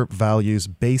longer values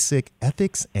basic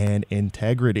ethics and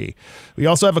integrity. We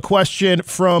also have a question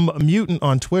from Mutant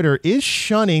on Twitter. Is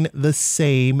shunning the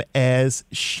same as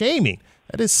shaming?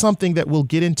 That is something that we'll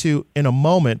get into in a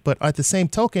moment. But at the same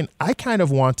token, I kind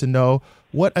of want to know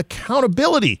what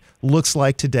accountability looks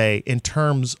like today in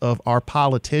terms of our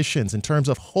politicians, in terms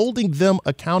of holding them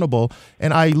accountable.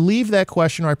 And I leave that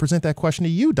question, or I present that question to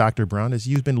you, Dr. Brown, as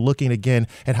you've been looking again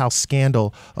at how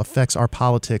scandal affects our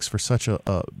politics for such a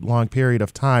long period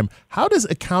of time. How does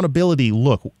accountability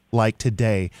look like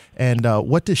today? And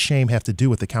what does shame have to do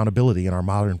with accountability in our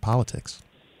modern politics?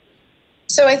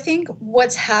 So I think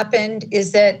what's happened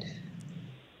is that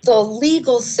the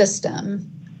legal system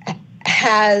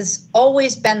has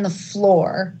always been the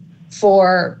floor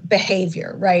for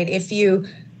behavior, right? If you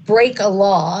break a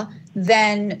law,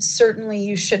 then certainly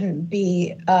you shouldn't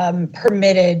be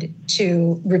permitted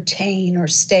to retain or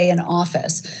stay in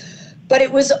office. But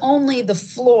it was only the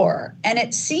floor. And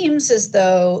it seems as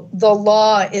though the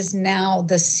law is now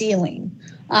the ceiling,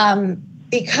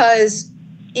 because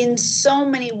in so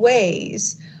many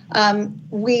ways,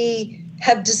 we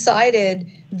have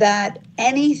decided that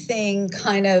anything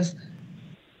kind of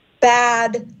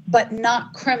bad but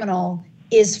not criminal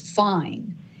is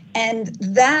fine. And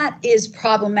that is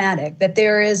problematic, that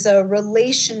there is a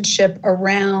relationship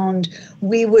around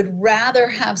we would rather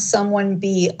have someone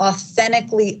be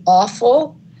authentically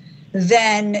awful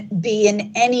than be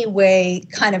in any way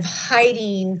kind of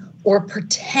hiding or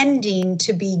pretending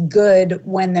to be good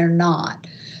when they're not.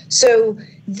 So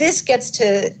this gets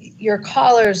to your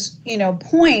caller's,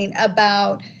 point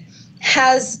about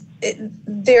has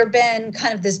there been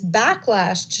kind of this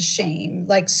backlash to shame,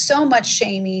 like so much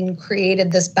shaming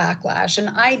created this backlash. And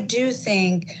I do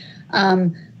think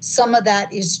some of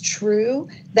that is true.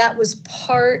 That was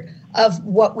part of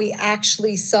what we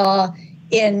actually saw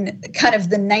in kind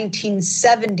of the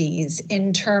 1970s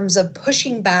in terms of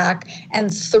pushing back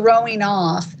and throwing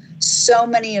off so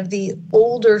many of the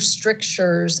older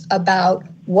strictures about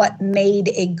what made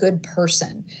a good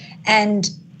person.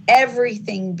 And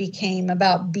everything became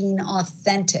about being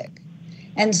authentic.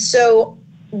 And so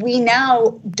we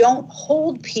now don't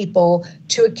hold people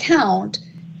to account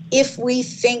if we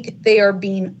think they are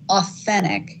being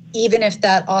authentic, even if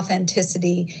that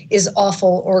authenticity is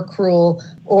awful or cruel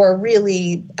or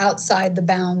really outside the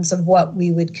bounds of what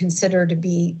we would consider to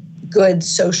be good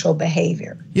social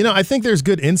behavior. I think there's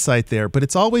good insight there, but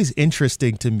it's always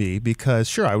interesting to me because,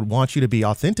 sure, I would want you to be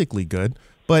authentically good,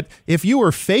 but if you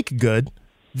were fake good,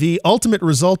 the ultimate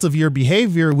result of your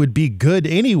behavior would be good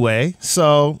anyway.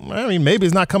 So, maybe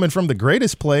it's not coming from the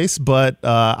greatest place, but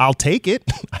I'll take it.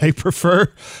 I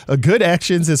prefer good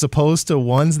actions as opposed to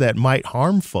ones that might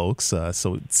harm folks.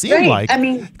 So it seemed like...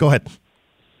 Go ahead.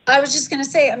 I was just going to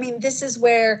say, this is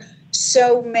where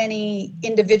so many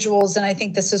individuals, and I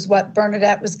think this is what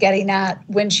Bernadette was getting at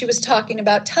when she was talking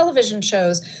about television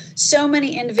shows, so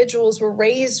many individuals were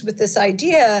raised with this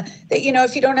idea that,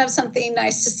 if you don't have something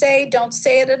nice to say, don't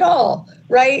say it at all,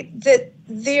 right? That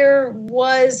there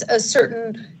was a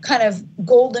certain kind of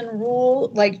golden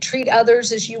rule, like treat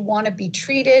others as you want to be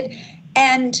treated,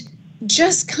 and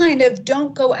just kind of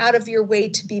don't go out of your way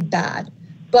to be bad.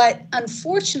 But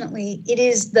unfortunately, it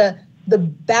is the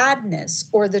badness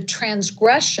or the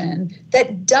transgression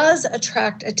that does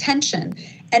attract attention.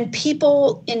 And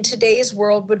people in today's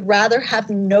world would rather have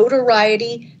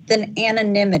notoriety than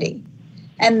anonymity.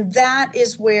 And that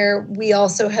is where we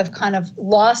also have kind of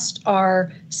lost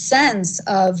our sense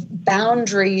of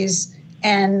boundaries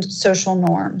and social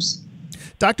norms.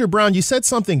 Dr. Brown, you said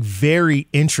something very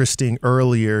interesting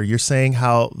earlier. You're saying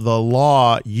how the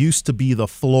law used to be the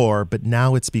floor, but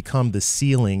now it's become the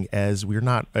ceiling as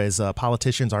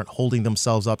politicians aren't holding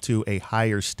themselves up to a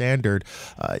higher standard.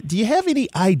 Do you have any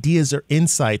ideas or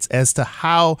insights as to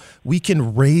how we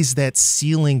can raise that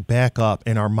ceiling back up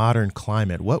in our modern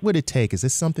climate? What would it take? Is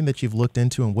this something that you've looked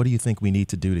into, and what do you think we need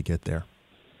to do to get there?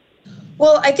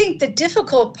 Well, I think the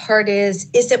difficult part is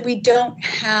that we don't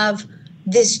have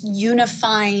this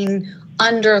unifying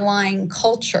underlying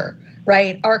culture,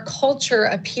 right? Our culture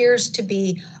appears to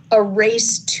be a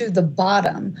race to the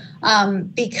bottom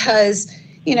because,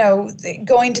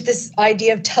 going to this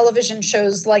idea of television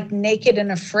shows like Naked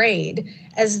and Afraid,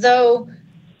 as though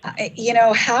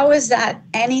How is that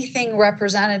anything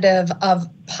representative of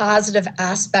positive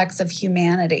aspects of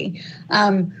humanity?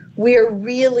 We're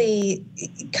really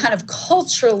kind of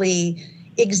culturally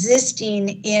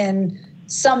existing in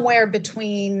somewhere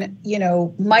between,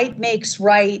 Might Makes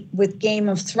Right with Game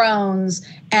of Thrones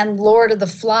and Lord of the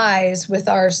Flies with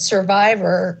our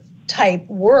Survivor type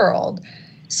world.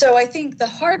 So I think the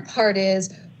hard part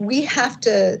is we have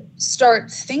to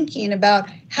start thinking about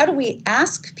how do we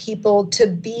ask people to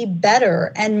be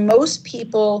better? And most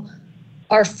people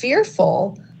are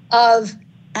fearful of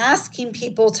asking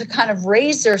people to kind of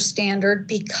raise their standard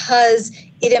because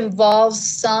it involves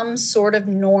some sort of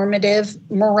normative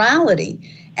morality.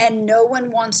 And no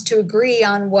one wants to agree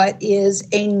on what is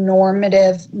a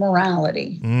normative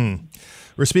morality.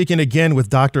 We're speaking again with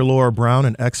Dr. Lara Brown,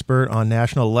 an expert on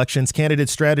national elections, candidate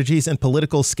strategies, and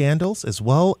political scandals, as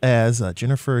well as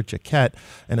Jennifer Jacquet,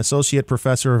 an associate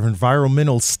professor of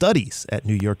environmental studies at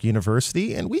New York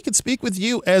University. And we could speak with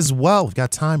you as well. We've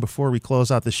got time before we close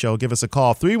out the show. Give us a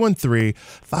call,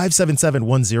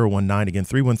 313-577-1019. Again,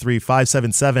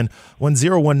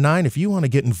 313-577-1019. If you want to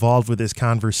get involved with this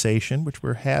conversation, which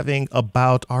we're having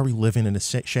about, are we living in a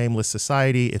shameless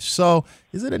society? If so,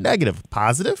 is it a negative,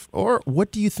 positive, or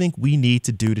what do you think we need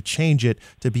to do to change it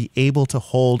to be able to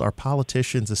hold our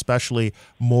politicians, especially,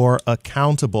 more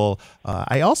accountable?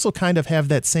 I also kind of have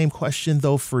that same question,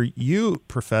 though, for you,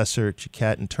 Professor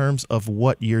Jacquet, in terms of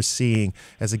what you're seeing.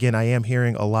 As again, I am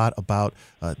hearing a lot about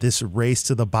this race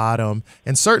to the bottom,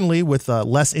 and certainly with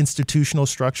less institutional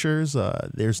structures,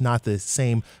 there's not the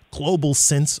same global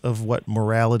sense of what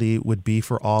morality would be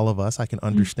for all of us. I can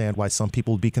understand why some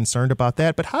people would be concerned about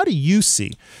that. But how do you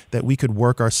see that we could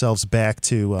work ourselves back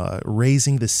to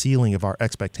raising the ceiling of our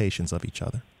expectations of each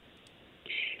other?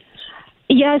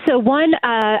 Yeah, so one,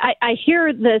 I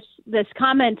hear this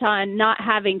comment on not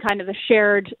having kind of a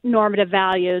shared normative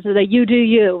values, or the you do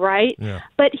you, right? Yeah.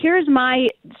 But here's my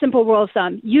simple rule of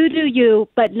thumb. You do you,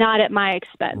 but not at my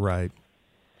expense. Right.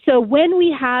 So when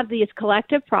we have these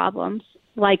collective problems,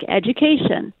 like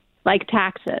education, like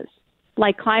taxes,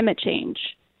 like climate change,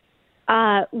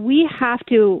 we have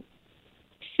to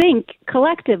think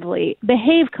collectively,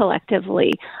 behave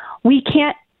collectively. We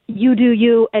can't you do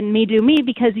you and me do me,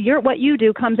 because what you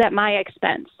do comes at my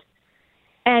expense.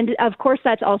 And of course,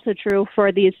 that's also true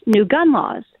for these new gun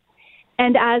laws.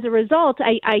 And as a result,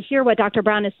 I hear what Dr.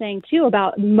 Brown is saying too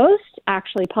about most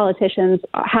actually politicians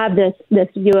have this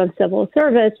view of civil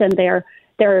service and they're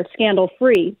scandal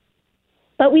free.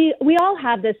 But we all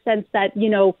have this sense that,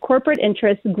 corporate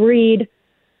interests, greed,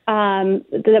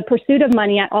 the pursuit of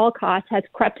money at all costs has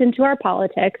crept into our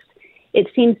politics. It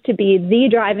seems to be the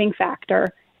driving factor,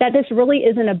 that this really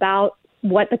isn't about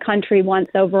what the country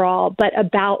wants overall, but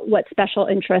about what special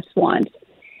interests want.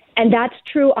 And that's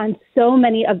true on so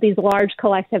many of these large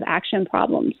collective action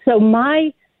problems. So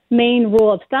my main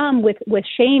rule of thumb with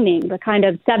shaming, the kind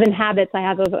of 7 habits I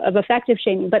have of effective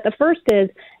shaming, but the first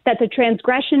is that the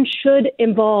transgression should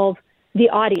involve the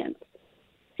audience.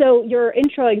 So your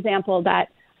intro example that,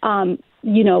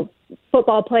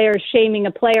 football players shaming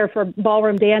a player for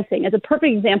ballroom dancing is a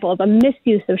perfect example of a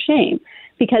misuse of shame,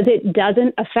 because it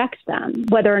doesn't affect them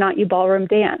whether or not you ballroom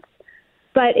dance.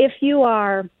 But if you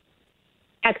are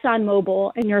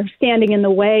ExxonMobil and you're standing in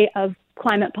the way of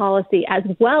climate policy as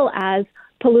well as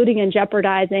polluting and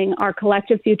jeopardizing our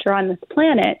collective future on this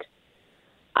planet,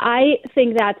 I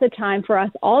think that's a time for us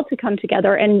all to come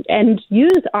together and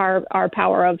use our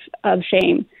power of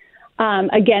shame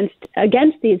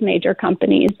against these major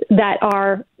companies that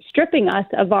are stripping us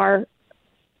of our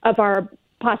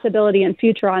possibility and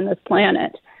future on this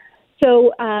planet.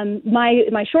 So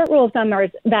my short rule of thumb is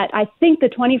that I think the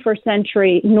 21st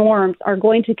century norms are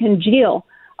going to congeal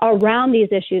around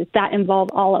these issues that involve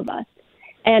all of us.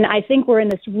 And I think we're in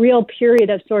this real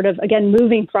period of sort of, again,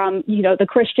 moving from, the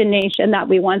Christian nation that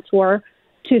we once were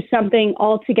to something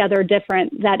altogether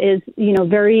different that is,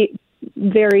 very,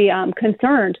 very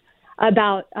concerned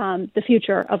about the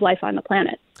future of life on the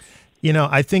planet.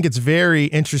 I think it's very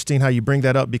interesting how you bring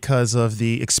that up because of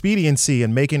the expediency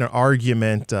and making an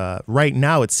argument. Right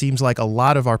now, it seems like a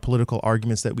lot of our political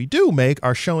arguments that we do make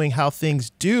are showing how things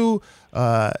do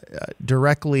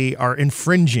directly are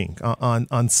infringing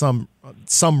on some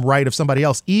right of somebody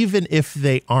else, even if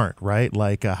they aren't, right?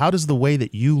 Like, how does the way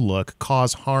that you look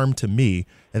cause harm to me?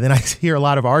 And then I hear a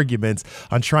lot of arguments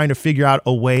on trying to figure out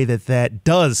a way that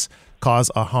does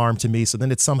cause a harm to me. So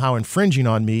then it's somehow infringing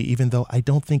on me, even though I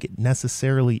don't think it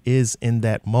necessarily is in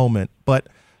that moment. But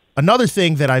another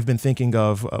thing that I've been thinking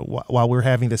of while we're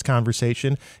having this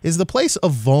conversation is the place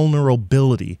of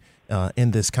vulnerability in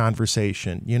this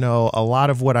conversation. A lot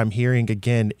of what I'm hearing,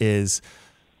 again, is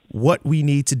what we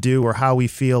need to do or how we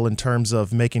feel in terms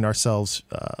of making ourselves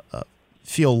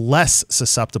feel less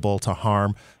susceptible to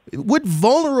harm. Would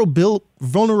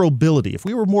vulnerability, if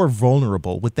we were more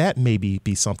vulnerable, would that maybe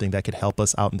be something that could help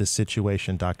us out in this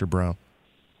situation, Dr. Brown?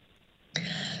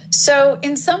 So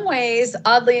in some ways,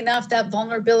 oddly enough, that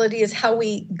vulnerability is how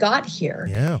we got here.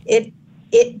 Yeah.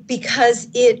 Because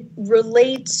it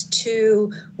relates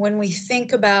to when we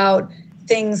think about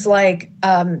things like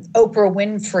Oprah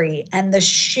Winfrey and the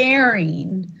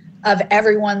sharing of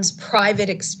everyone's private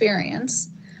experience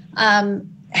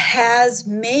has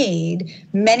made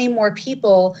many more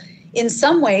people, in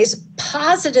some ways,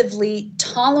 positively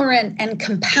tolerant and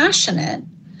compassionate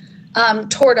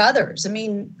toward others. I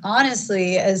mean,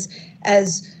 honestly, as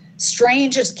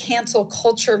strange as cancel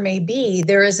culture may be,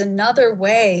 there is another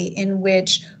way in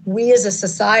which we as a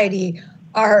society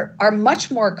are much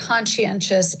more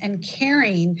conscientious and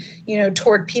caring,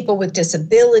 toward people with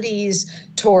disabilities,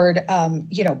 toward,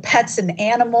 pets and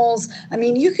animals. I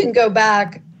mean, you can go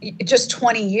back just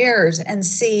 20 years and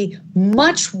see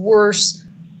much worse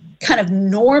kind of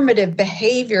normative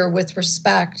behavior with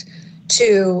respect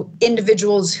to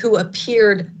individuals who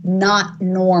appeared not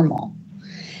normal.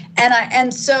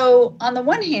 And so on the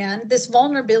one hand, this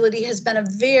vulnerability has been a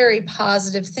very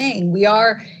positive thing. We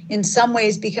are in some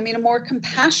ways becoming a more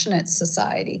compassionate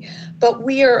society, but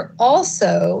we are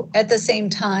also at the same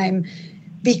time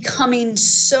becoming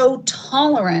so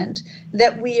tolerant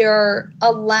that we are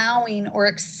allowing or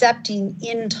accepting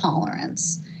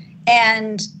intolerance.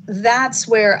 And that's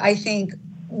where I think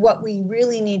what we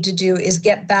really need to do is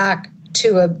get back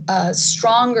to a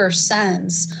stronger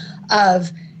sense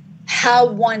of how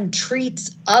one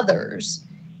treats others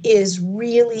is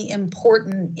really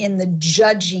important in the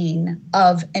judging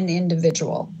of an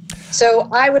individual. So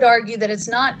I would argue that it's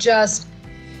not just,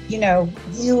 you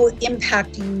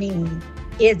impacting me.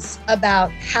 It's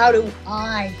about how do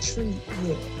I treat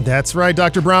you. That's right,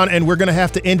 Dr. Brown. And we're going to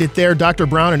have to end it there. Dr.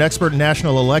 Brown, an expert in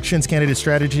national elections, candidate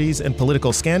strategies, and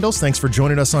political scandals. Thanks for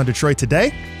joining us on Detroit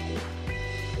Today.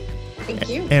 Thank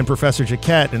you. And Professor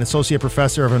Jacquet, an associate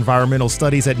professor of environmental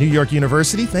studies at New York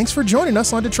University. Thanks for joining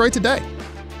us on Detroit Today.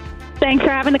 Thanks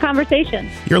for having the conversation.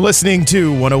 You're listening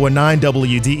to 101.9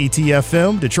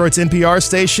 WDET-FM, Detroit's NPR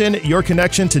station, your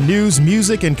connection to news,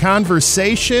 music, and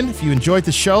conversation. If you enjoyed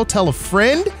the show, tell a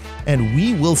friend, and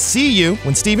we will see you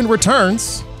when Stephen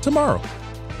returns tomorrow.